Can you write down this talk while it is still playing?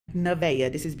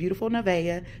Nevaeh. This is beautiful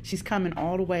Nevaeh. She's coming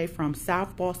all the way from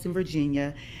South Boston,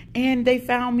 Virginia. And they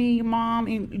found me, Mom,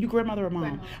 and you grandmother or Mom?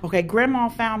 Grandma. Okay, Grandma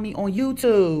found me on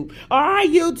YouTube. All right,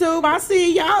 YouTube, I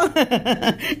see y'all.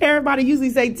 Everybody usually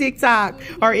say TikTok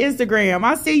or Instagram.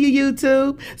 I see you,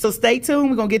 YouTube. So stay tuned.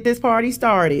 We're going to get this party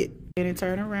started. And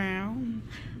turn around.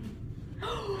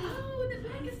 Oh, the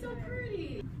back is so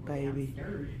pretty. Baby.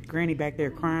 Granny back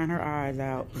there crying her eyes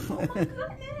out. Oh my goodness,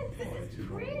 this is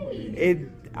pretty.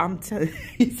 I'm telling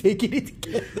you, get it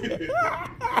together.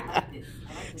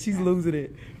 She's losing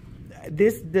it.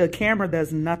 The camera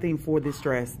does nothing for this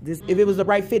dress. If it was the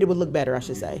right fit, it would look better, I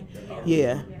should say.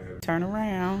 Yeah. Turn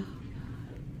around.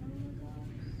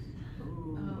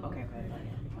 Okay.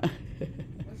 What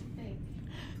you think?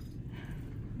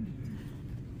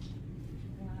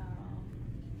 Wow.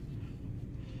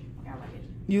 I like it.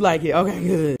 You like it? Okay,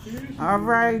 good. All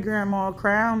right, Grandma,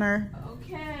 crown her.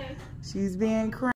 Okay. She's being crowned.